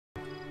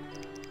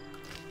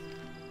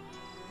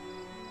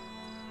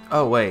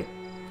Oh, wait.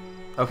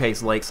 Okay,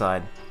 it's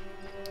lakeside.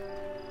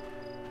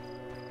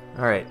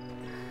 Alright.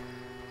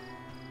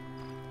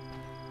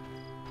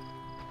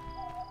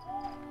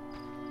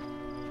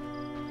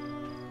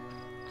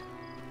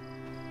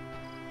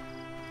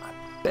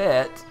 I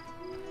bet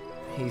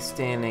he's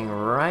standing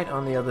right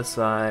on the other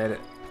side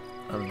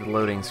of the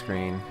loading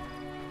screen.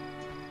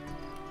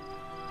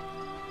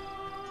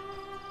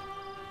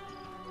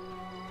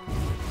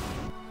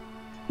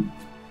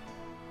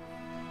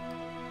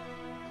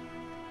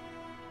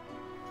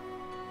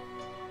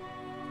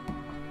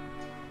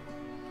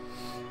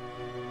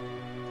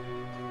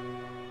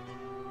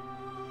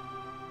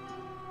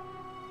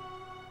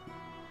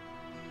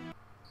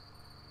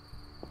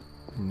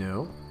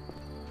 No.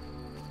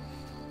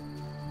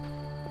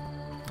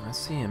 I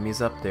see him.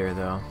 He's up there,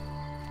 though.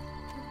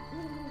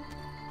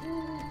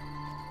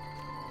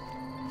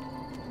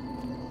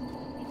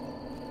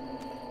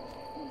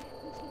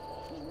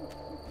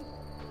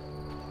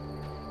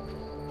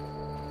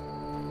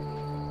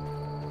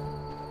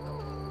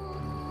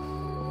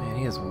 Man,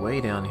 he is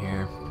way down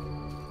here.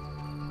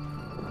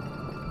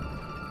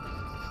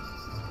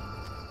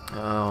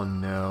 Oh,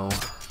 no.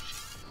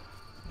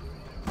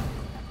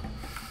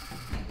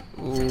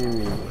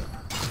 Ooh.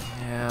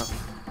 Yeah.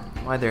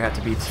 Why'd there have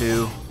to be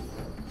two?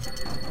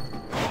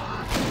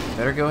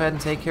 Better go ahead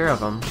and take care of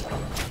them.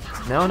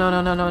 No, no,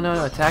 no, no, no,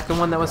 no. Attack the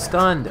one that was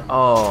stunned.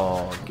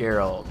 Oh,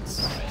 Geralt.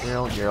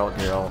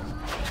 Geralt.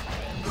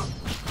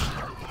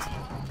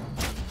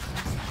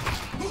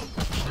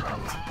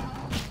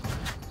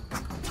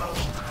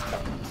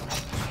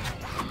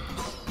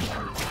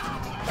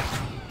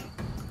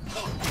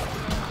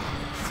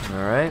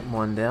 Alright,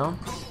 one down.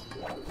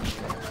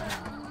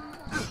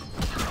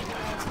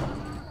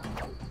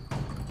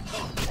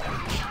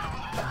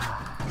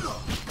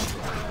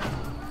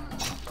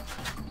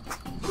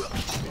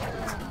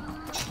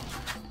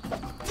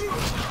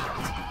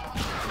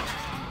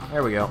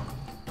 There we go.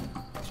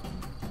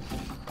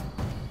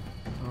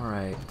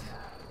 Alright.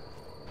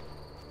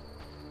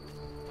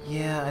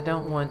 Yeah, I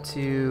don't want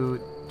to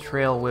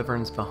trail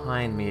wyverns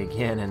behind me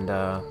again and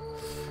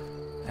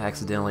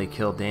accidentally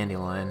kill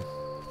Dandelion.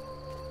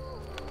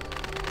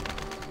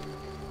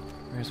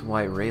 Where's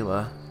White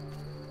Rayla?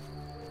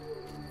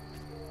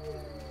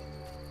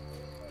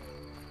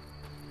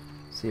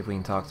 See if we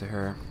can talk to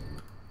her.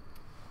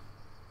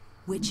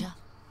 Witcher?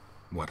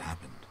 What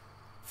happened?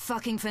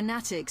 Fucking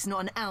fanatics,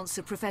 not an ounce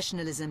of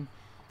professionalism.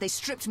 They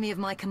stripped me of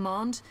my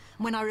command,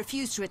 and when I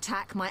refused to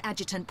attack, my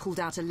adjutant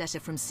pulled out a letter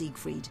from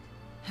Siegfried.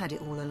 Had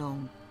it all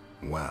along.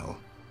 Well...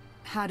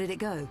 How did it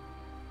go?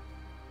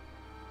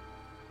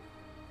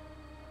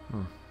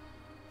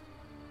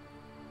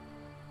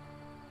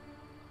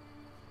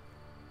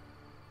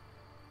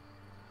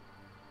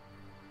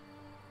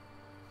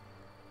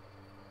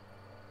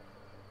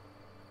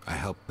 I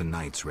helped the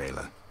knights,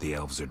 Rayla. The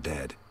elves are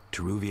dead.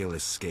 Teruviel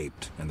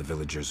escaped, and the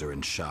villagers are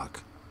in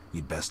shock.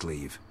 You'd best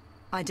leave.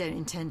 I don't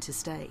intend to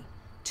stay.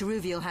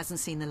 Teruviel hasn't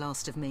seen the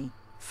last of me.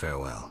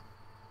 Farewell.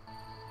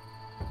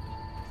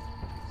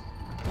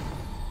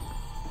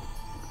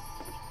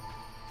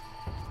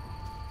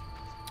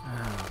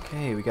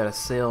 Okay, we gotta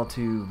sail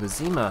to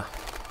Vizima.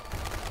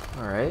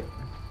 Alright.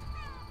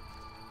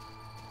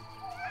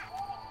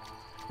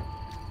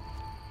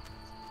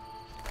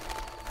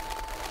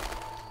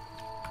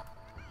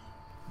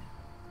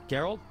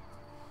 Geralt?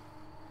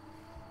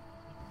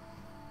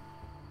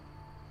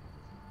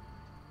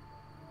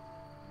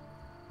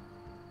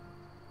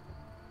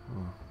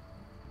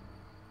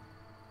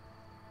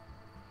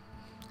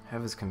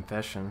 Have his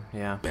confession,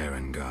 yeah.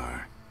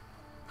 Berengar.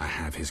 I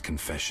have his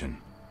confession.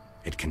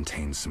 It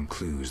contains some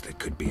clues that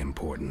could be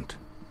important.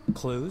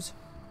 Clues?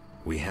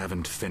 We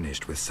haven't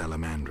finished with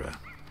Salamandra.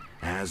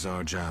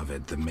 Azar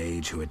Javed, the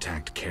mage who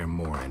attacked Kaer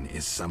Morhen,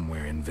 is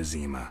somewhere in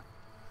Vizima.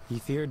 He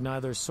feared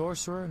neither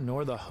sorcerer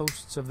nor the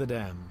hosts of the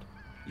damned,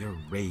 You're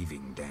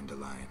raving,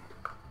 Dandelion.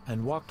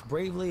 and walked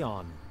bravely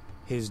on,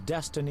 his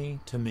destiny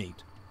to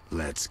meet.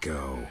 Let's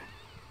go.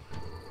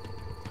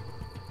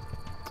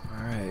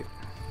 Alright.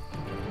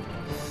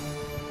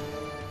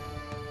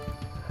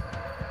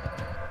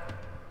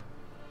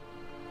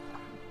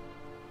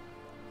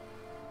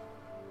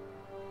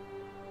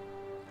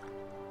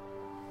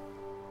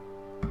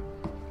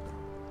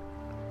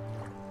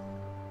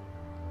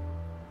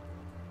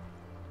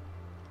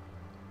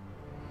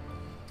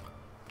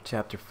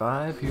 Chapter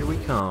 5, here we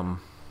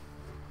come.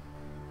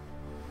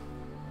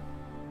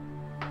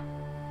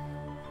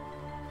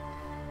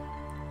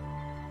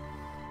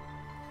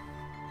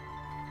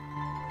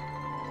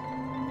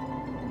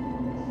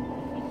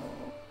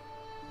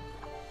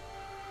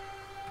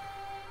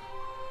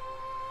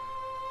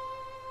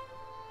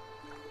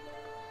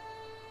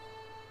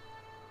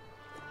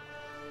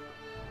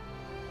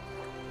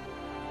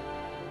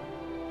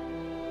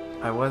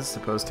 I was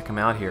supposed to come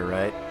out here,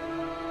 right?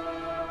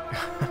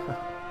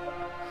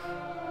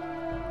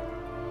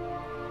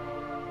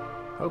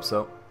 Hope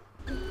so.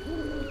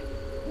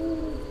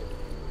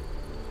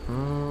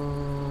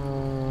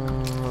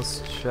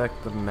 Let's check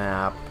the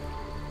map.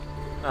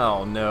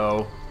 Oh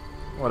no.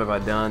 What have I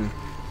done?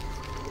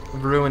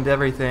 ruined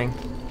everything.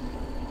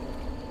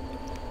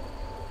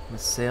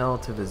 Let's sail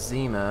to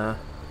Vizima.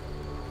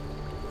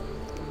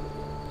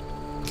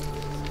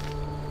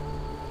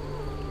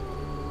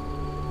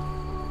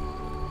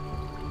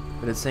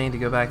 But it's saying to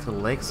go back to the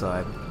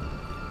lakeside.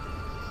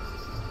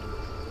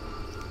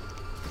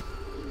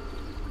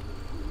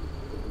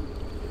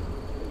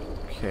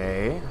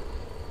 Okay.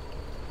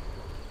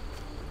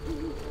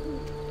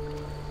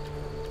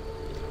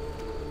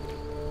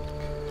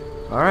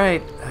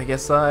 Alright, I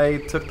guess I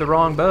took the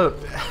wrong boat.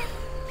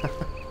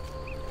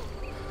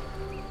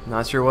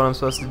 Not sure what I'm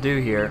supposed to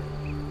do here.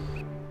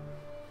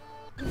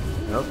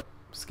 Nope,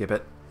 skip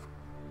it.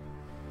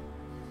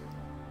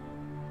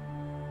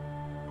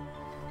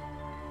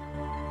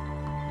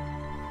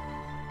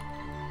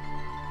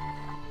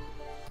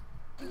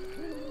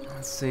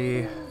 Let's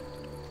see.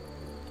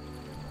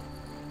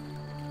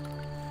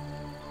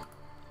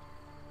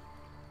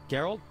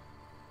 Geralt?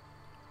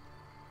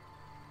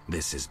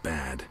 This is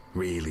bad.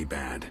 Really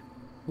bad.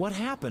 What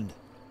happened?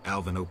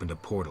 Alvin opened a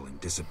portal and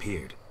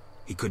disappeared.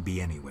 He could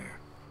be anywhere.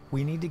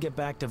 We need to get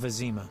back to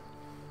Vizima.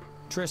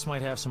 Triss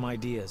might have some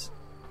ideas.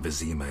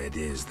 Vizima it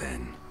is,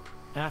 then.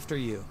 After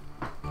you.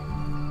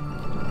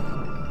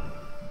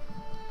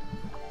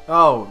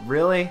 Oh,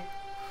 really?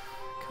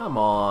 Come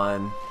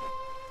on.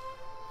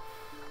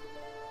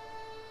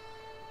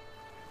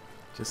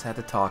 Just had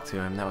to talk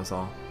to him, that was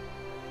all.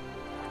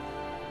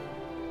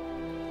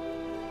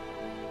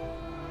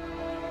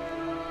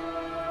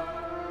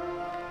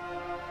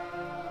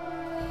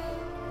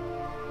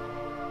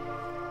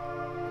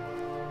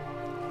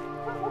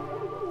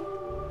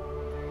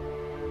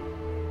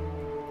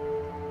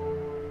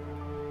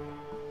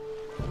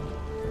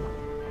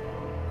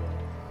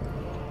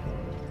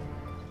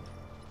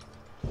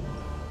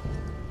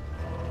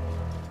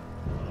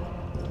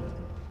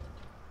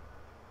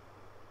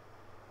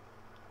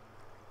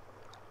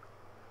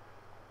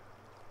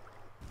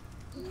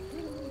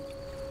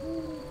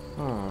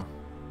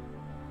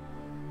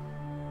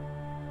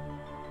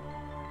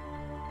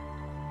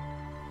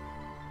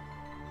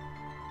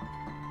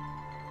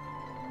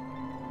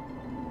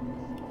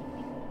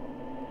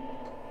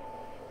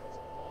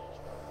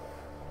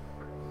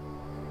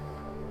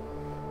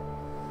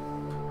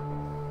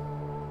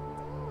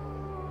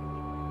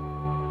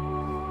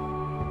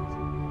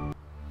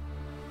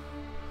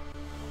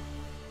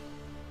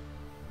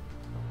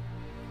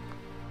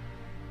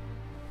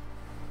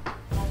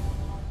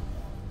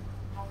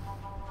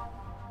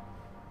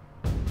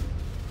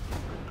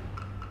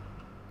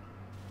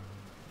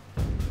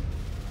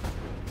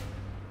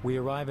 We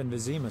arrive in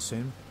Vizima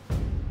soon.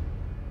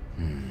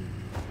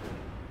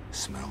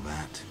 Smell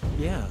that?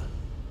 Yeah.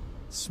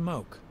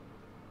 Smoke.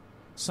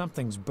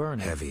 Something's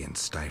burning. Heavy and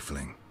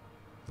stifling.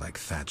 Like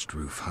thatched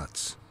roof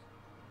huts.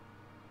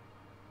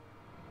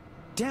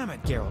 Damn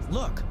it, Geralt,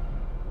 look!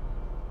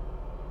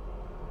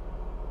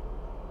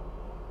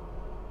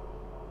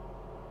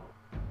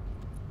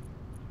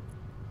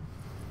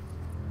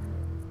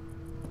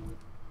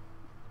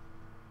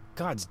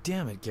 Gods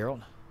damn it,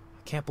 Geralt.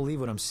 I can't believe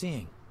what I'm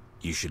seeing.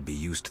 You should be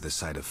used to the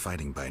sight of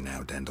fighting by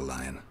now,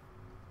 Dandelion.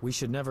 We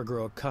should never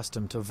grow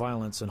accustomed to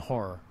violence and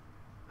horror,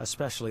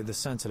 especially the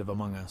sensitive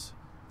among us.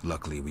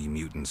 Luckily, we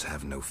mutants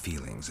have no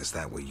feelings. Is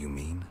that what you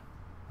mean?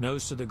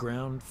 Nose to the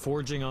ground,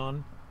 forging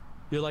on.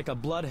 You're like a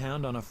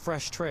bloodhound on a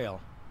fresh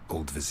trail.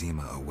 Old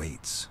Vizima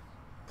awaits.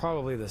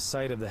 Probably the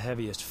site of the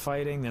heaviest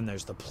fighting, then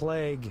there's the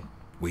plague.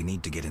 We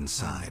need to get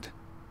inside.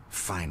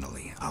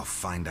 Finally, I'll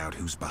find out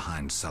who's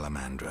behind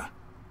Salamandra.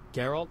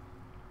 Geralt?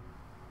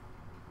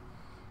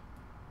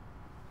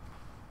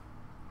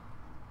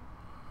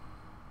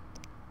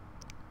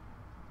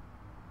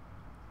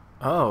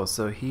 Oh,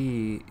 so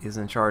he is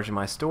in charge of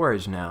my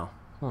storage now.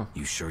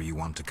 You sure you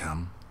want to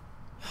come?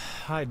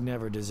 I'd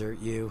never desert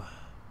you.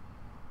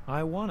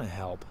 I want to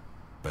help.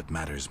 But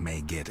matters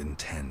may get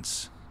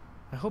intense.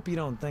 I hope you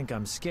don't think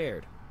I'm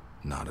scared.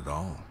 Not at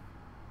all.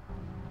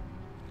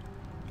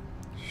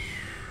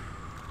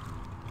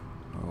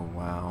 Oh,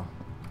 wow.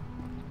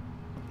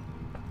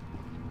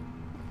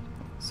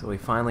 So we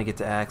finally get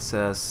to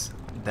access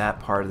that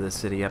part of the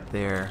city up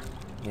there.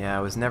 Yeah,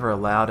 I was never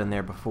allowed in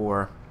there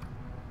before.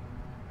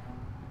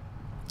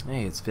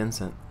 Hey, it's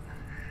Vincent.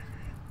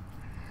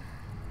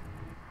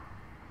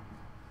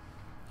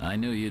 I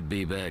knew you'd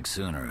be back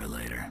sooner or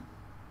later.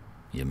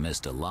 You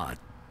missed a lot.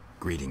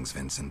 Greetings,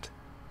 Vincent.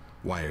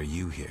 Why are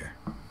you here?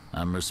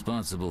 I'm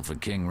responsible for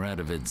King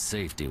Radovid's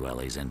safety while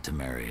he's in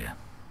Temeria.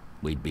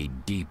 We'd be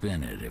deep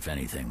in it if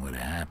anything would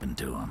have happened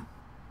to him.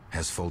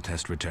 Has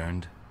Foltest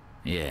returned?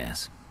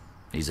 Yes.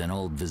 He's in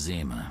Old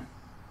Vizima.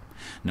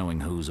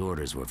 Knowing whose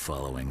orders we're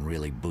following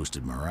really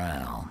boosted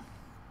morale.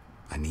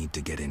 I need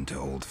to get into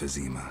Old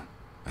Vizima.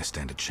 I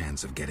stand a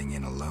chance of getting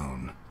in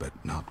alone, but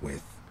not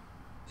with...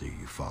 Do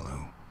you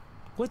follow?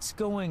 What's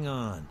going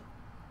on?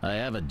 I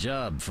have a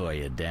job for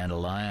you,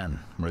 Dandelion,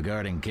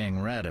 regarding King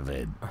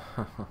Radovid.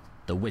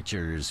 The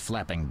Witcher's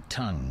flapping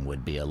tongue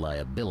would be a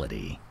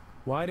liability.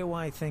 Why do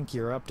I think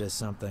you're up to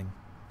something?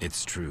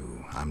 It's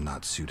true. I'm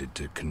not suited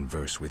to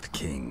converse with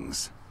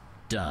kings.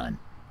 Done.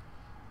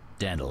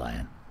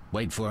 Dandelion,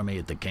 Wait for me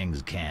at the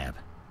King's camp.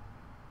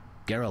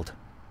 Geralt,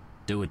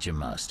 do what you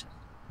must.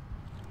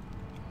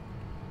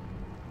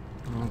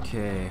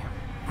 Okay.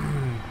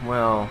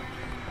 Well,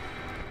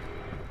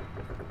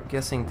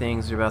 guessing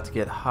things are about to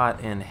get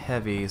hot and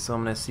heavy, so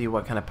I'm gonna see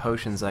what kind of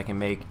potions I can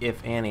make,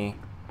 if any.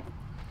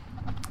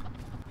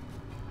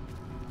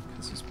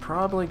 Because there's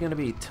probably gonna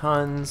be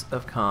tons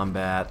of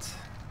combat.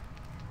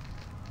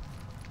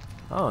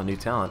 Oh, new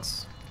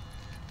talents.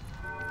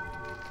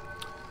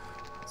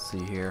 Let's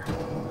see here.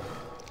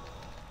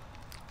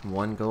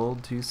 1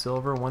 gold, 2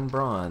 silver, 1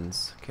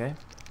 bronze. Okay.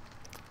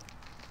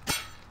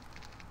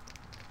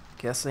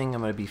 Guessing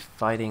I'm going to be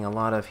fighting a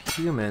lot of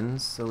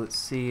humans, so let's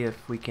see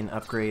if we can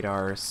upgrade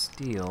our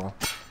steel.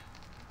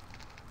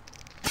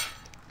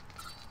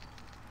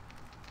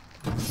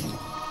 Let's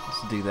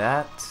do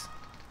that.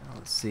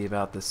 Let's see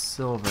about the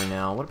silver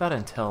now. What about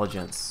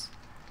intelligence?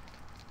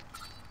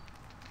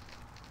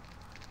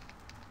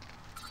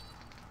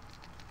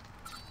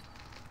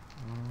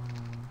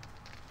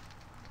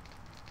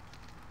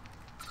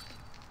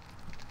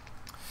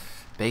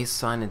 Base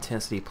sign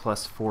intensity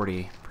plus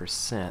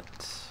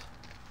 40%.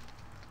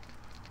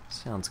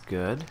 Sounds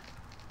good.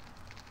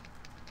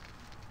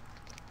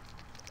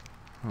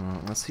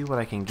 Let's see what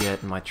I can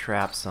get in my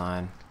trap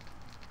sign.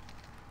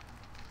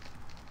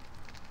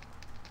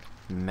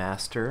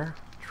 Master,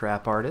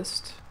 trap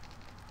artist.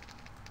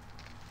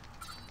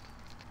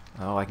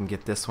 Oh, I can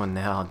get this one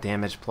now.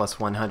 Damage plus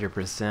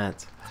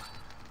 100%.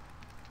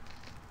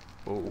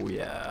 Oh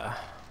yeah.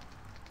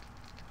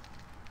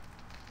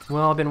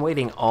 Well, I've been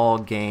waiting all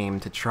game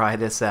to try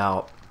this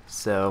out,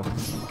 so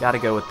gotta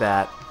go with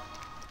that.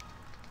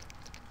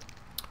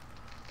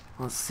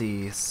 Let's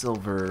see,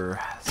 silver,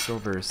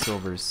 silver,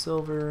 silver,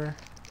 silver.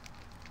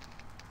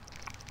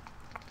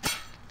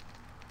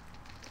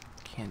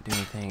 Can't do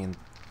anything in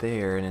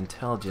there in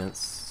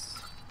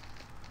intelligence.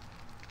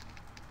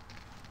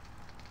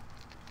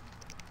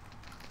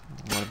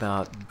 What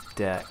about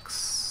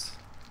dex?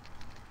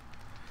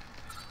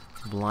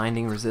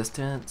 Blinding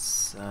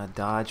resistance,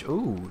 dodge.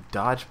 Ooh,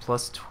 dodge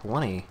plus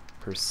 20%.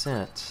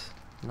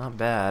 Not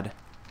bad.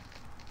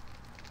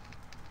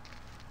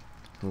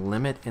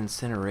 Limit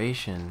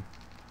incineration.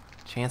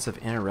 Chance of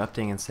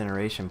interrupting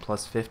incineration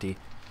plus 50.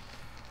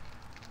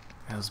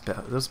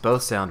 Those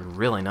both sound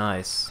really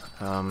nice.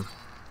 Yeah,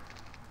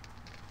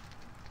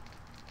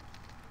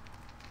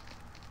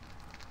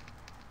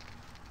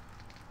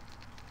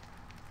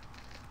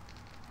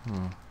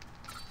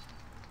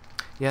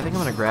 I think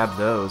I'm gonna grab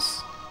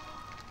those.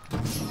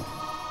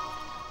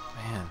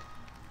 Man.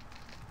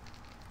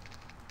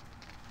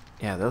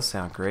 Yeah, those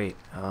sound great.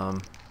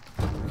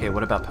 Okay,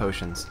 what about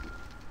potions?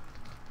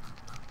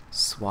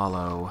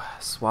 Swallow.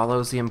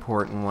 Swallow's the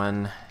important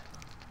one.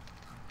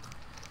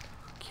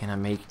 Can I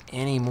make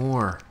any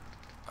more?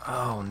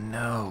 Oh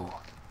no.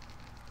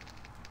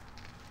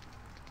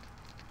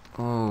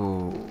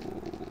 Oh,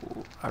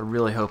 I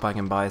really hope I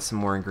can buy some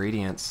more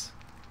ingredients.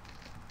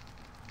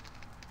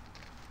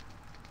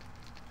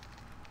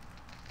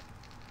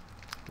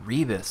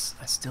 Rebus.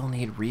 I still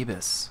need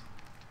Rebus.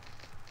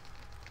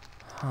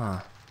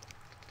 Huh.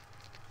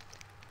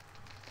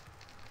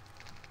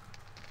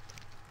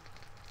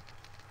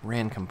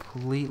 Ran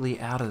completely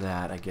out of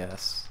that, I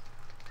guess.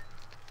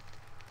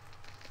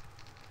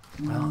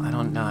 Well, I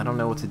don't know. I don't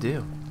know what to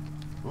do.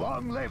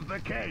 Long live the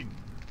king!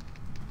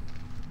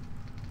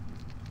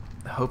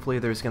 Hopefully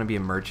there's going to be a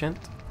merchant.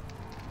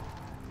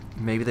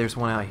 Maybe there's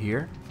one out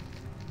here.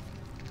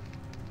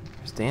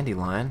 There's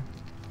Dandelion.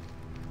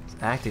 He's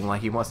acting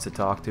like he wants to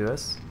talk to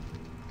us.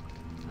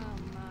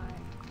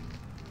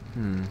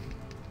 Oh my.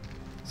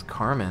 It's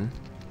Carmen.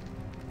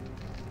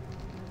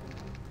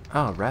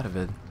 Oh,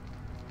 Radovid.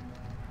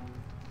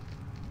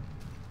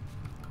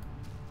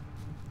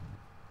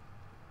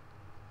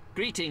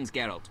 Greetings,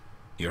 Geralt.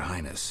 Your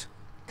Highness.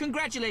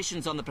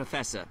 Congratulations on the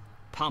Professor.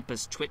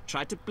 Pompous twit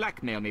tried to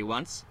blackmail me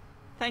once.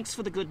 Thanks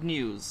for the good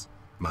news.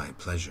 My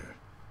pleasure.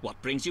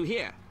 What brings you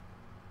here?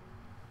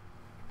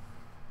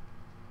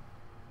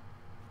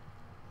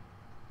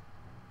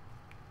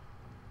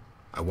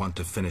 I want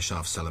to finish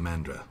off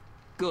Salamandra.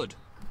 Good.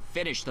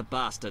 Finish the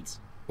bastards.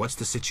 What's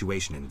the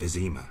situation in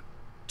Vizima?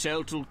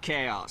 Total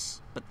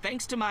chaos. But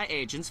thanks to my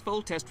agents,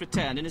 Foltest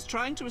returned and is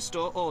trying to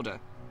restore order.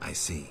 I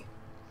see.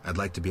 I'd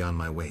like to be on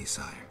my way,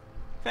 sire.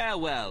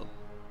 Farewell.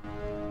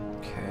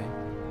 Okay.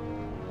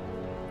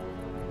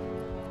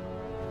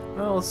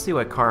 Well, let's see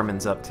what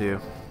Carmen's up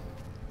to.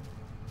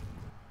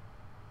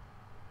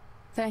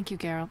 Thank you,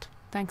 Geralt.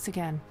 Thanks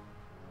again.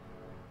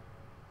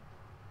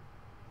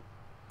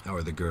 How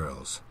are the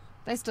girls?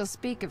 They still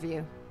speak of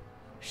you.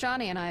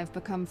 Shani and I have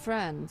become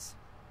friends.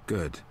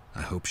 Good.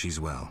 I hope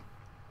she's well.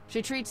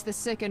 She treats the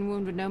sick and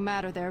wounded no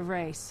matter their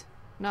race.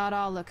 Not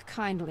all look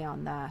kindly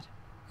on that.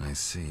 I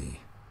see.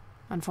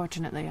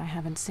 Unfortunately, I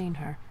haven't seen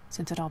her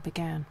since it all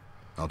began.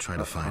 I'll try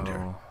to find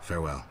her.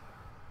 Farewell.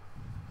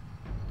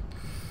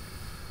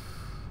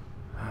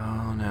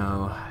 Oh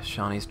no,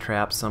 Shani's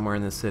trapped somewhere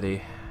in the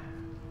city.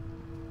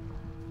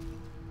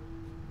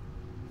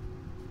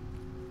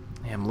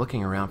 Yeah, I'm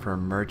looking around for a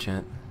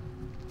merchant.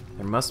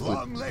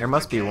 There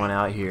must be one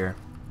out here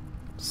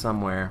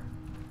somewhere.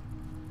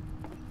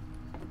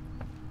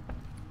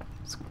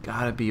 There's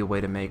gotta be a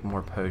way to make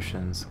more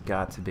potions.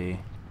 Got to be.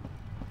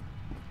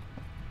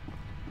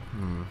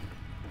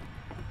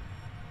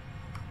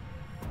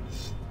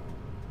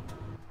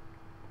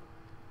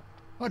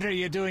 What are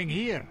you doing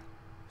here?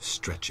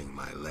 Stretching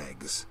my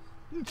legs.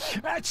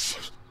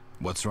 That's...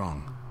 What's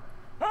wrong?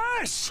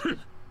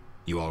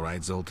 You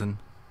alright, Zoltan?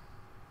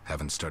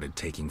 Haven't started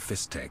taking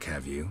fist tech,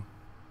 have you?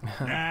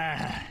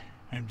 Nah,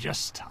 I'm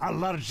just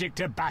allergic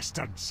to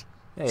bastards.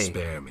 Hey.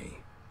 Spare me.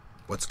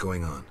 What's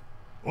going on?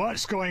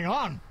 What's going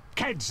on?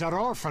 Kids are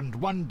orphaned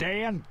one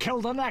day and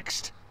killed the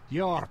next.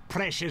 Your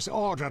precious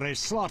order is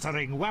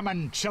slaughtering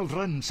women,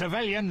 children,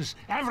 civilians,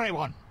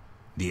 everyone.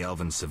 The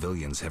elven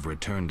civilians have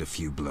returned a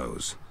few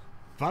blows.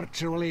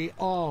 Virtually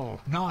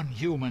all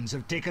non-humans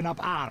have taken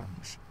up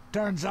arms.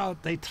 Turns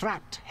out they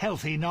trapped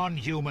healthy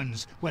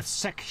non-humans with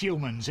sick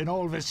humans in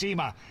Old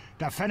Vizima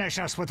to finish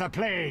us with the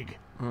plague.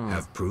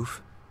 Have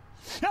proof?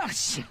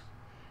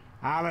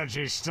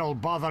 Allergy's still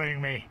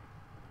bothering me.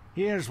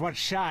 Here's what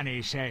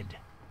Shani said.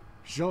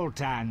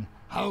 Zoltan,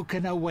 how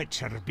can a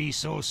Witcher be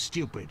so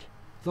stupid?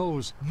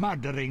 Those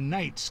murdering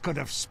knights could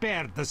have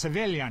spared the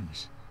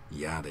civilians.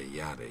 Yada,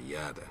 yada,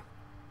 yada.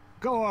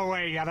 Go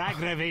away, you're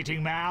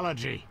aggravating my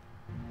allergy.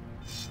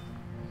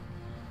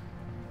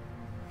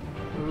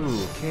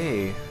 Ooh,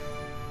 okay.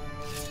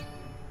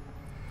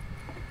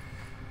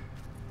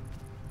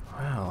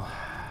 Well,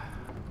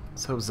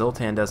 let's hope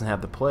Zoltan doesn't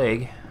have the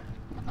plague.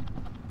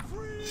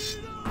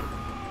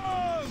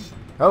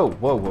 Oh,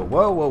 whoa, whoa,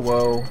 whoa, whoa,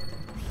 whoa.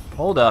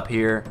 Hold up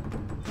here.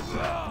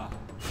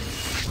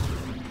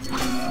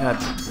 Got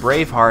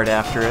Braveheart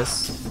after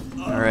us.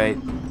 Alright,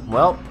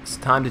 well, it's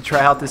time to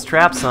try out this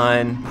trap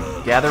sign.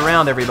 Gather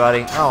around,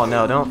 everybody. Oh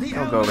no, don't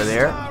go over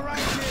there.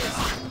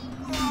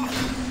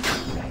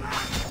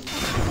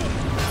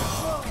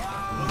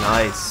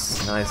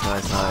 Nice, nice,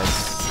 nice,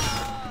 nice.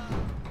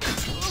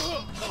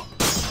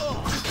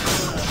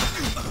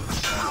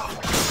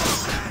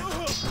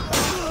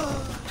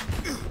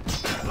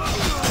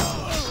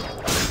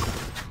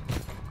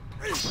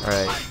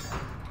 Alright.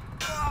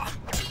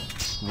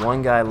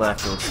 One guy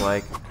left, it looks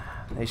like.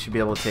 They should be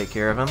able to take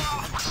care of him.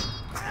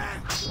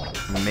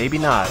 Maybe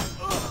not.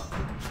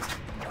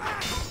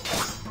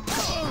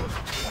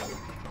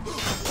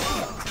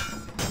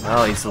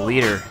 Oh, he's the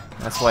leader.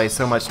 That's why he's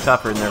so much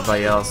tougher than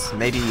everybody else.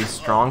 Maybe he's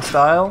strong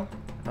style?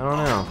 I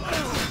don't know.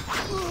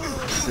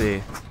 Let's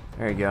see.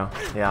 There you go.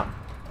 Yeah.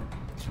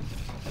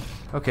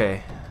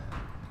 Okay.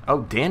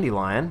 Oh,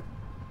 Dandelion.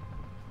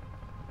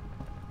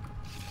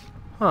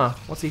 Huh.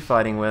 What's he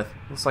fighting with?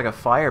 Looks like a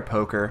fire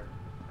poker.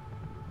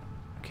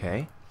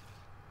 Okay.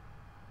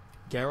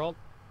 Geralt?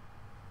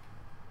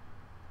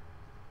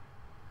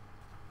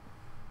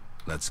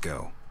 Let's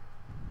go.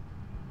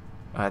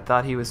 I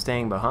thought he was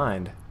staying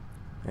behind.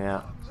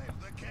 Yeah.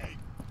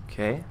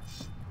 Okay.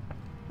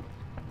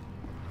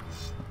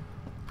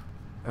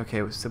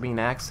 Okay, so we can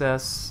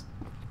access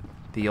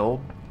the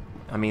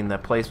the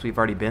place we've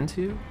already been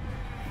to?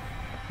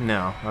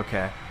 No,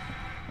 okay.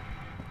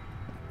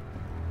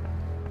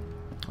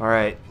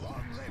 Alright.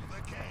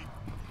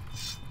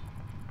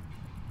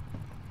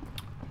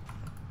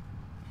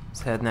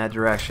 Let's head in that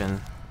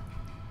direction.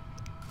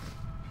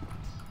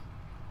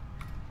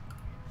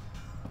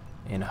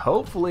 And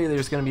hopefully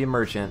there's going to be a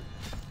merchant.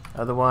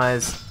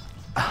 Otherwise,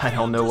 I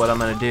don't know what I'm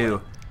going to do.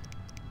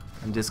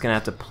 I'm just going to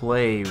have to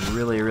play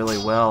really,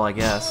 really well, I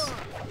guess.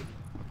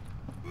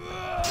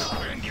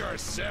 Defend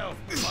yourself,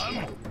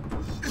 bum.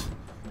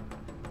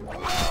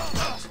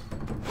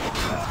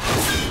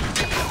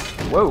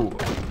 Whoa!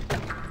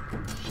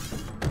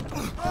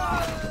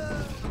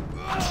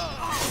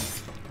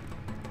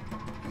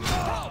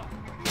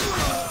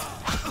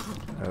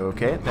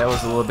 Okay, that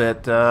was a little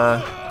bit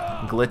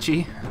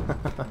glitchy.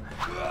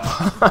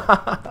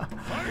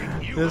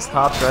 This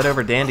hopped right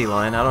over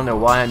Dandelion. I don't know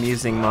why I'm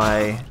using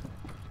my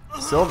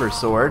silver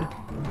sword.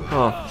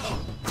 Huh.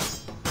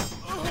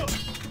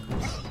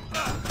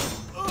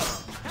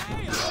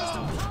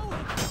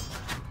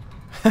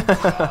 Did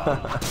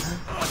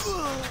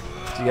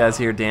you guys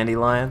hear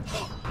Dandelion?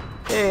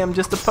 Hey, I'm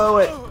just a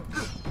poet.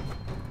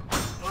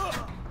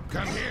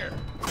 Come here.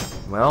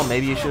 Well,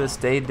 maybe you should have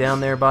stayed down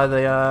there by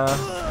the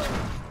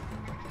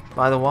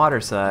water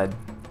side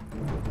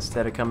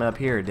instead of coming up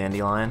here,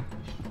 Dandelion.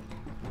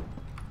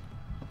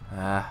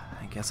 I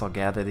guess I'll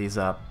gather these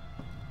up.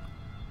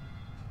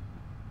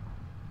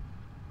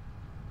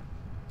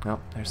 Oh,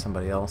 there's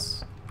somebody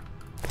else.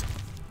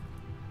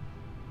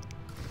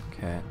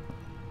 Okay.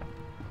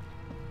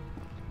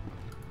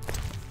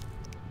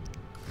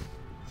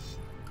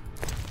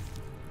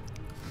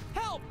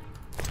 Help!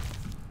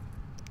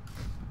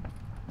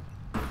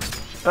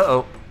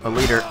 Uh-oh, a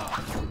leader.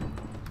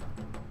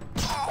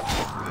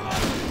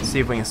 Let's see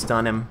if we can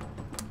stun him.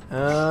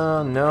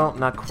 No,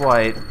 not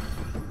quite.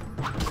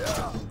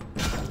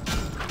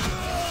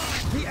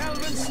 The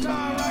Elven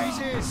Star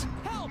rises.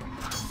 Help!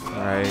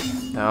 Alright.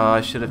 Oh,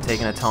 I should have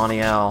taken a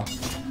Tawny Owl.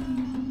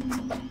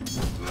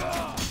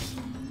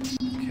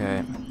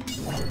 Okay.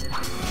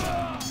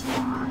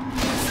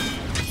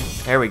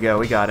 There we go,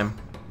 we got him.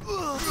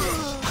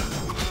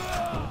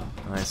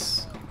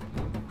 Nice.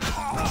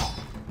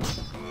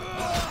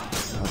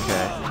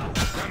 Okay.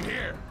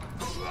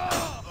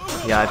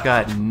 Yeah, I've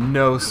got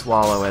no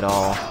swallow at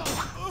all.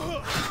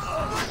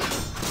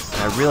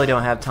 I really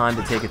don't have time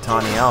to take a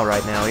Tawny Owl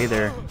right now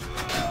either.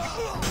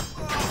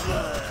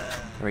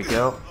 There we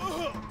go.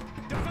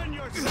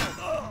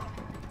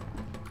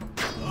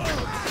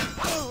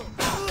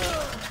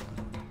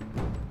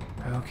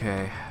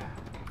 Okay.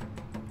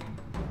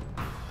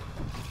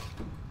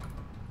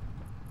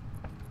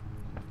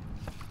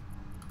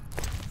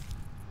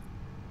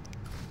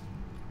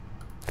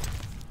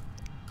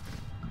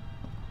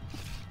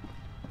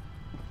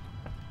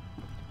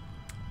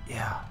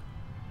 Yeah.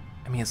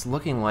 I mean, it's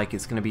looking like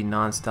it's going to be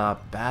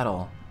non-stop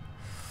battle.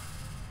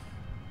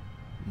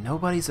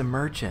 Nobody's a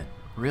merchant,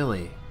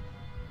 really.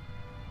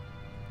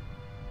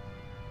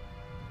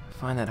 I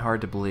find that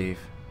hard to believe.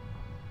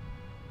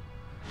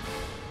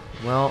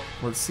 Well,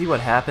 let's see what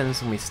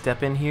happens when we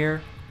step in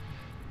here.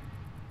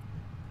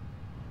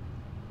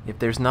 If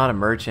there's not a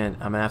merchant,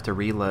 I'm gonna have to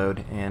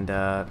reload and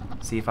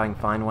see if I can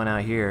find one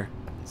out here.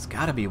 There's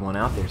gotta be one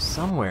out there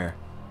somewhere.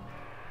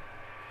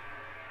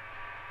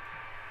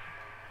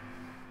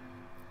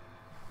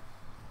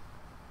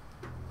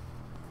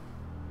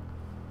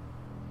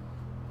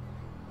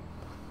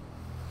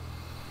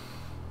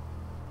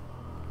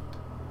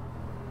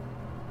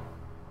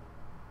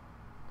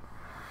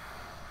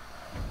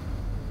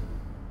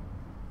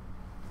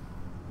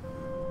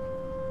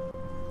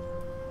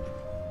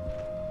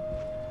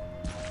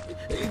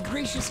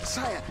 Gracious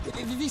sire,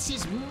 this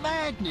is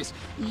madness.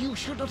 You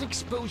should not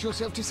expose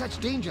yourself to such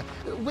danger.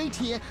 Wait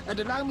here and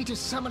allow me to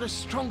summon a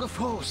stronger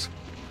force.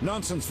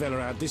 Nonsense,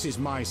 Velerad. This is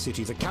my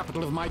city, the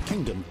capital of my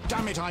kingdom.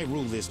 Damn it, I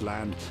rule this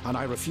land, and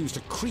I refuse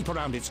to creep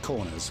around its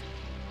corners.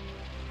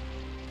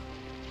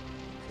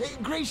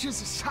 Gracious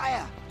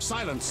sire!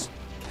 Silence!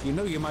 You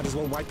know you might as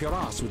well wipe your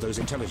ass with those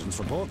intelligence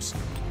reports.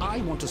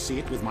 I want to see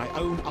it with my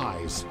own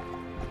eyes.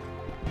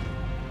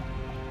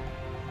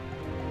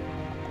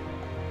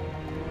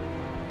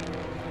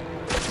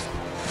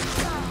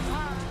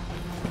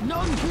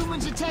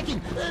 Non-humans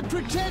attacking!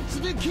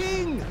 Protect the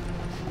king!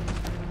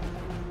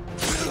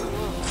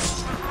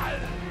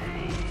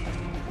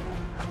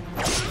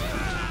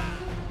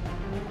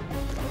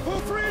 For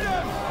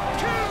freedom!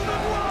 Kill the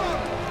blood!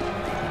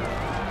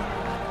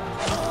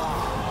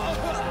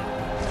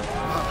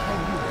 I'll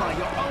hang you by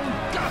your own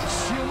guts,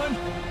 human!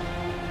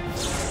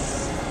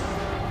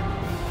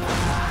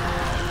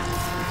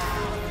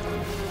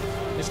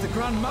 It's the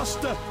Grand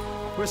Master!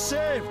 We're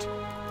saved!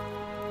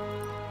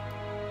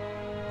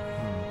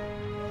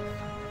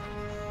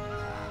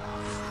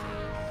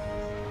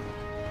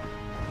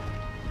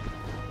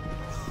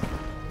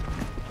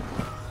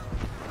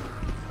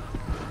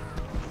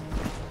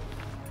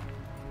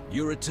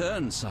 You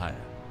return, sire.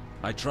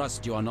 I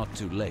trust you are not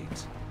too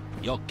late.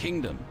 Your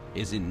kingdom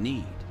is in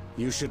need.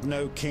 You should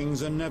know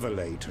kings are never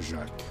late,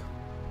 Jacques.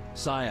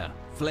 Sire,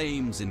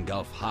 flames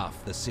engulf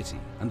half the city,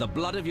 and the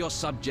blood of your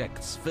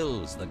subjects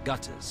fills the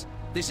gutters.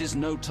 This is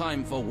no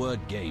time for word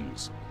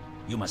games.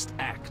 You must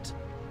act.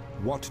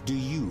 What do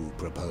you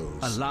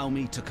propose? Allow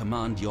me to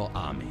command your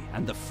army,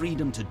 and the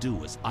freedom to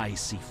do as I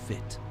see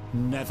fit.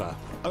 Never.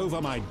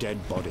 Over my dead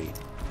body.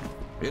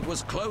 It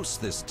was close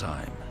this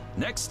time.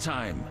 Next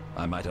time,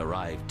 I might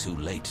arrive too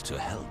late to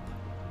help.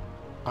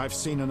 I've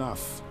seen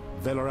enough.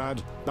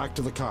 Velerad, back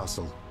to the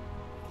castle.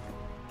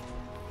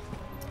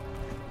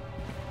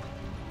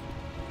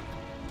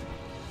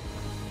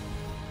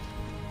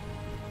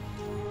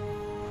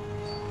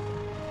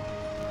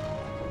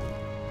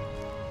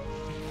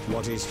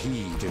 What is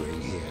he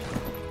doing here?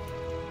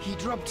 He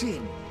dropped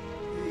in.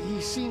 He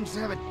seems to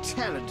have a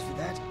talent for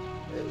that.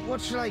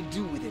 What shall I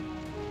do with him?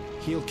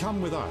 He'll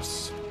come with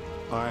us.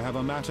 I have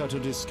a matter to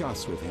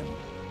discuss with him.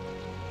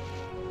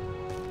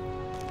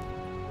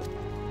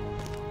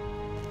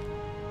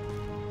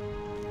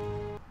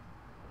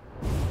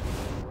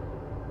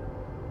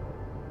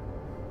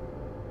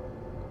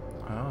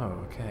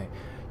 Oh, okay.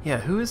 Yeah,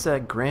 who is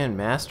that Grand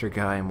Master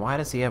guy and why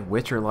does he have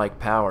Witcher-like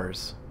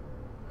powers?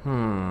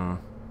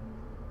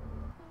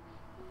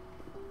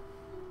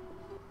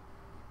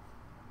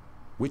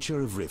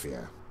 Witcher of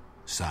Rivia.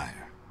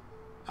 Sire,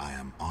 I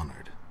am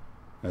honored.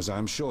 As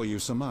I'm sure you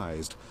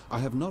surmised, I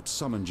have not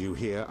summoned you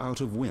here out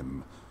of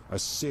whim. A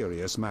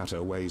serious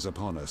matter weighs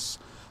upon us.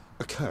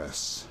 A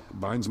curse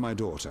binds my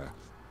daughter.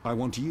 I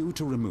want you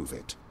to remove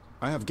it.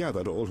 I have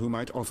gathered all who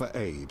might offer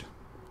aid.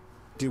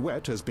 De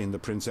Wet has been the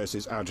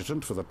princess's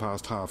adjutant for the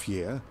past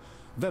half-year.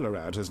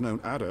 Velerad has known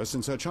Ada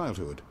since her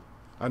childhood.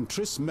 And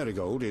Triss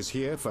Merigold is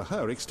here for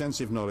her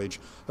extensive knowledge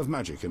of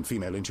magic and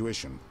female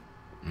intuition.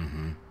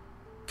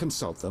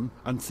 Consult them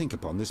and think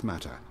upon this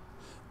matter.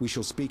 We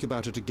shall speak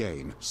about it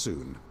again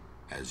soon.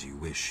 As you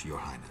wish, Your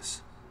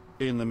Highness.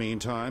 In the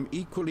meantime,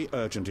 equally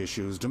urgent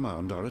issues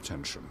demand our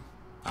attention.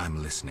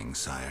 I'm listening,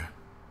 sire.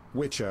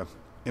 Witcher,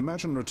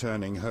 imagine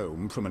returning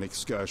home from an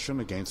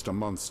excursion against a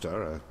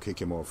monster, a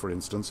Kikimor for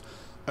instance,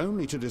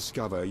 only to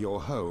discover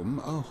your home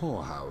a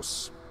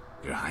whorehouse.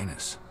 Your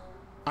Highness.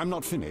 I'm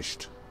not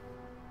finished.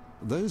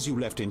 Those you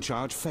left in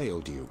charge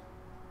failed you.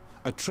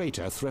 A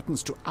traitor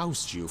threatens to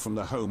oust you from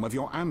the home of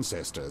your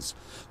ancestors.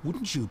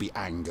 Wouldn't you be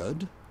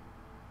angered?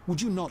 Would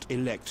you not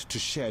elect to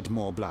shed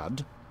more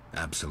blood?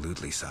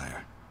 Absolutely,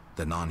 sire.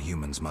 The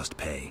non-humans must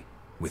pay.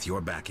 With your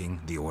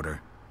backing, the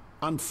Order...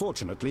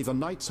 Unfortunately, the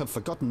Knights have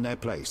forgotten their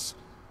place.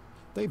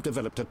 They've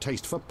developed a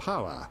taste for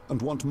power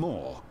and want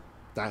more.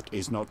 That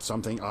is not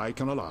something I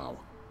can allow.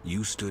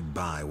 You stood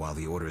by while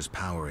the Order's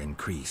power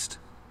increased.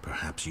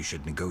 Perhaps you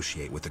should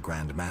negotiate with the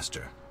Grand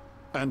Master.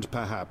 And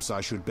perhaps I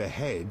should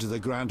behead the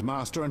Grand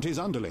Master and his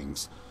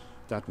underlings.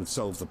 That would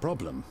solve the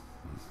problem.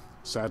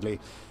 Sadly,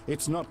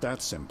 it's not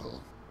that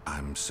simple.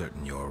 I'm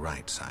certain you're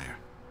right, sire.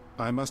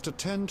 I must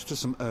attend to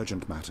some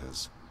urgent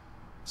matters.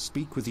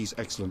 Speak with these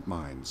excellent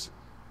minds.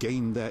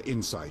 Gain their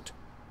insight.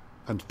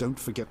 And don't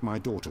forget my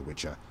daughter,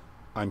 Witcher.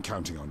 I'm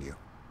counting on you.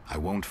 I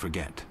won't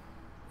forget.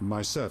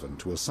 My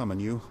servant will summon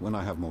you when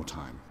I have more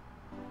time.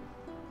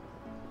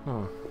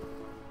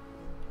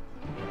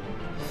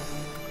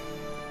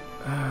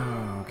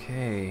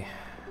 Okay.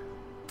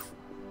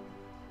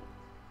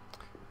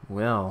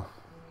 Well,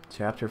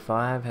 Chapter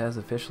 5 has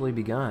officially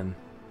begun.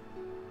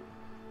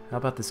 How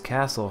about this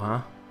castle,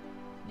 huh?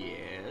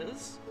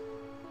 Yes?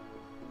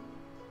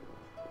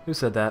 Who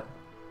said that?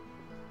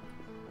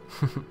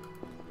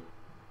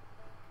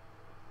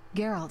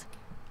 Geralt,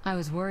 I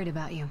was worried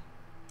about you.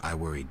 I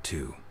worried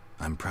too.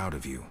 I'm proud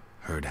of you.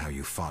 Heard how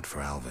you fought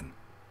for Alvin.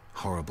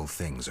 Horrible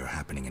things are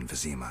happening in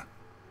Vizima.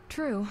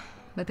 True,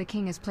 but the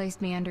king has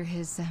placed me under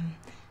his,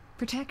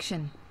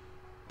 protection.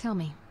 Tell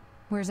me,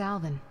 where's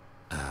Alvin?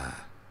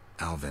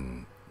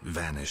 Alvin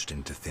vanished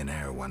into thin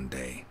air one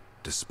day,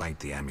 despite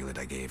the amulet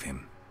I gave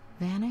him.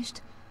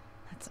 Vanished?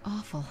 That's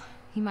awful.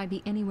 He might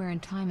be anywhere in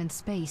time and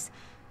space.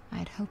 I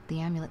had hoped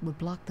the amulet would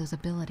block those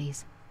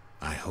abilities.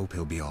 I hope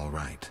he'll be all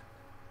right.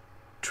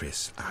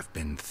 Triss, I've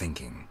been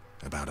thinking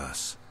about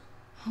us.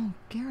 Oh,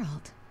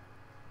 Geralt.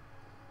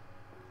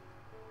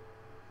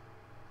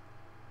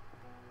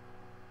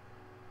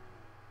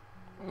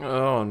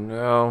 Oh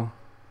no.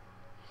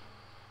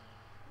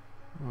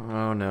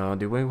 Oh no.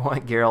 Do we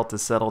want Geralt to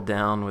settle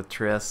down with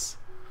Triss?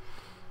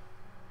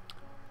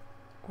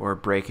 Or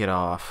break it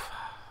off?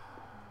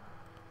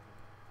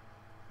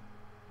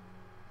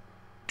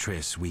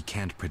 Triss, we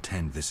can't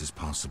pretend this is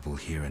possible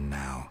here and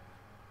now.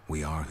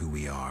 We are who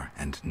we are,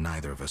 and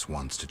neither of us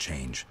wants to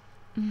change.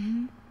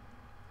 Mm-hmm.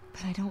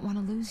 But I don't want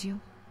to lose you.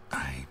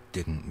 I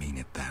didn't mean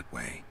it that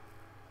way.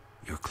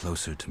 You're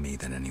closer to me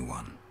than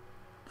anyone.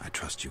 I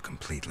trust you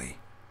completely.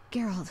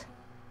 Geralt.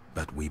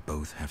 But we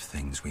both have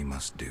things we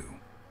must do.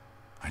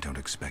 I don't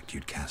expect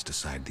you'd cast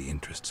aside the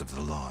interests of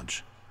the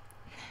Lodge.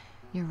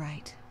 You're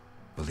right.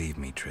 Believe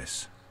me,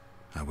 Triss.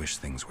 I wish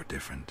things were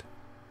different.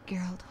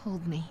 Geralt,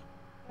 hold me.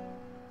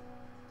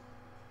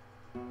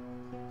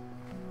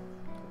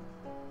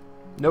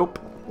 Nope.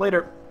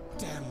 Later.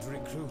 Damned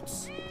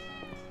recruits.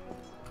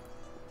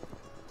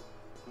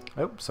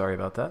 Oh, sorry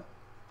about that.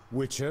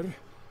 Witcher?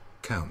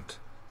 Count.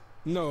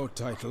 No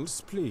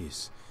titles,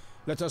 please.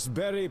 Let us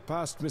bury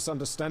past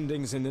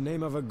misunderstandings in the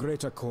name of a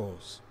greater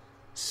cause.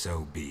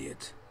 So be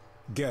it.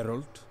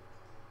 Geralt?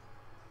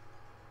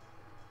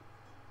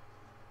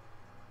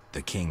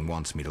 The king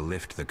wants me to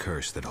lift the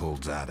curse that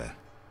holds Ada.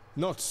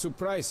 Not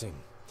surprising.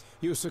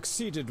 You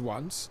succeeded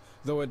once,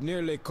 though it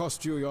nearly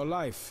cost you your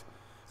life.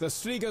 The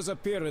Striga's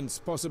appearance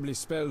possibly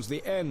spells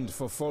the end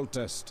for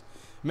Foltest.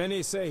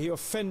 Many say he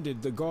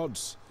offended the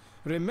gods.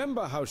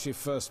 Remember how she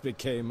first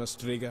became a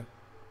Striga?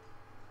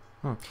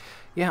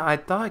 Yeah, I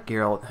thought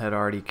Geralt had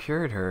already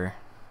cured her.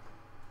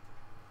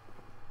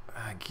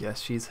 I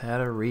guess she's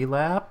had a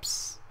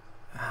relapse?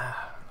 I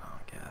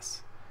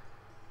guess.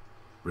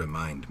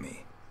 Remind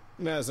me.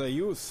 As a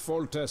youth,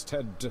 Foltest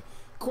had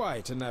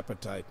quite an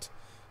appetite.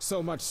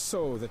 So much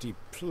so that he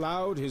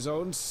plowed his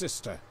own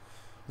sister.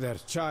 Their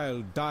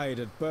child died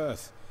at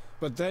birth,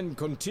 but then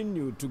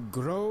continued to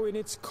grow in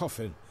its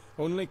coffin,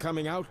 only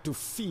coming out to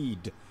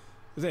feed.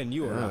 Then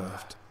you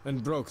arrived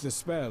and broke the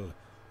spell,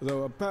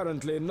 though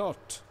apparently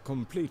not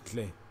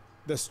completely.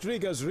 The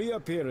Striga's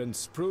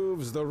reappearance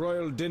proves the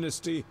royal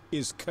dynasty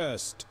is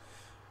cursed.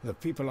 The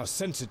people are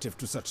sensitive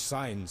to such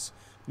signs.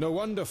 No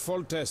wonder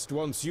Foltest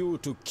wants you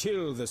to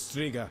kill the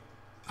Striga.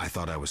 I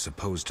thought I was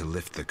supposed to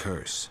lift the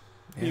curse.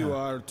 Yeah. You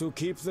are to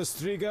keep the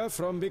Striga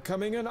from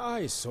becoming an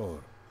eyesore.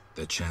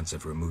 The chance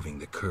of removing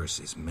the curse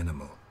is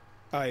minimal.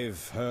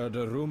 I've heard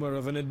a rumor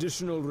of an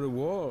additional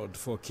reward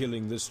for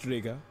killing the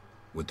Striga.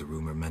 Would the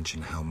rumor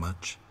mention how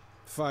much?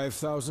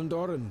 5,000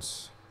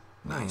 orens.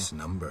 Nice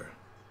number.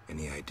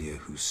 Any idea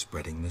who's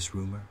spreading this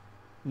rumor?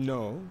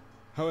 No.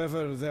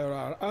 However, there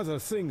are other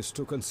things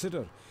to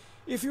consider.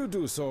 If you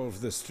do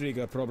solve the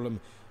Striga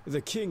problem,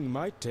 the king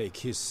might take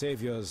his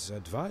savior's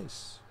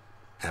advice.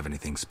 Have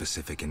anything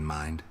specific in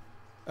mind?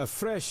 A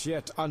fresh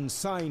yet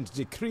unsigned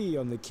decree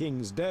on the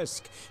king's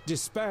desk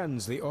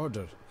disbands the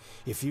order.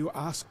 If you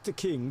ask the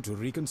king to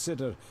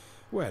reconsider,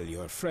 well,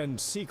 your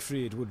friend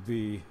Siegfried would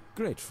be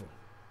grateful.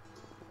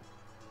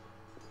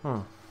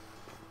 Huh.